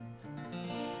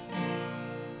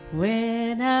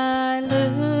When I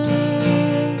look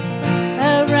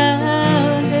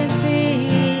around and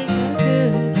see the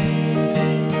good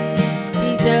things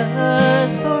He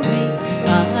does for me,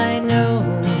 I know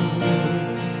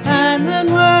I'm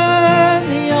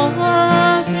unworthy of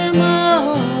them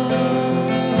all.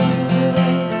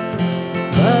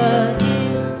 But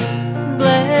His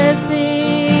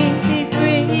blessings He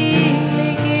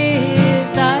freely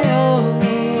gives, I owe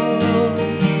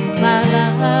my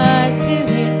life to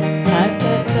Him. I've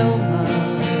got so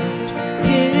much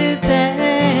to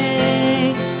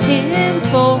thank Him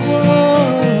for,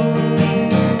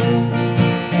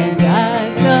 and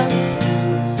I've got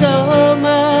so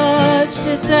much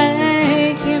to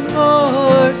thank Him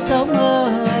for, so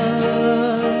much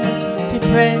to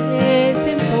praise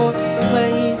Him for.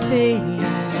 Well, you see,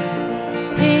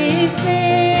 He's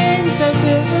been so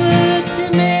good to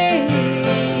me.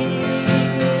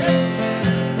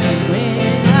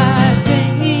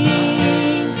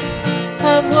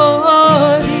 Of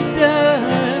what He's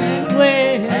done and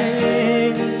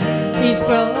where He's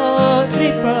brought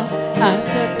me from, I've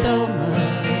got so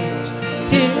much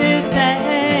to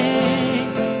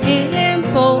thank Him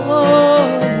for.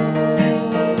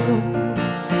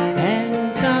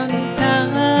 And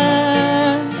sometimes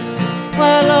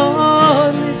while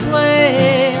on this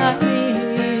way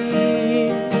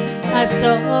I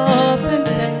stop and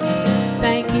say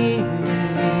thank you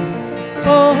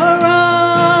for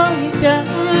all You've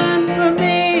done for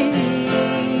me.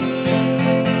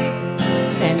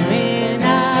 And when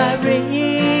I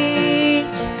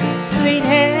reach sweet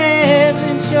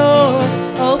heaven's shore,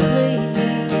 oh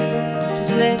please,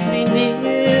 just let me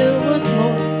kneel once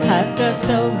more. I've got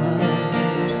so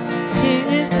much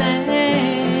to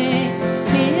thank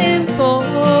Him for,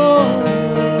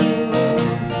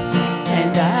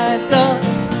 and I've got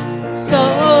so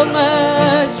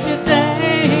much to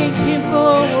thank Him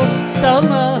for, so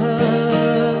much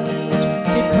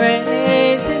to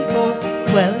praise Him for.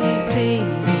 Well, you see,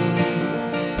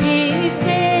 He's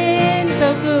been so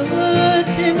good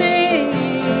to me.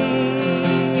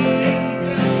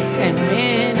 And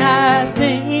when I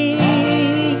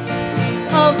think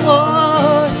of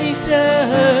what He's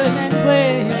done and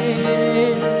where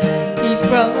He's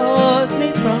brought me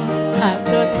from, I've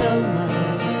got so much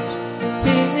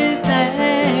to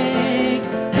thank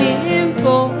Him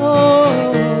for.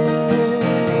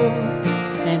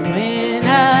 And when I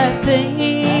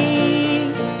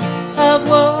think of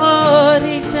what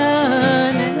He's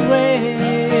done and where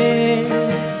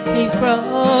He's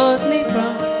brought me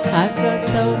from, I've got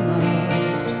so much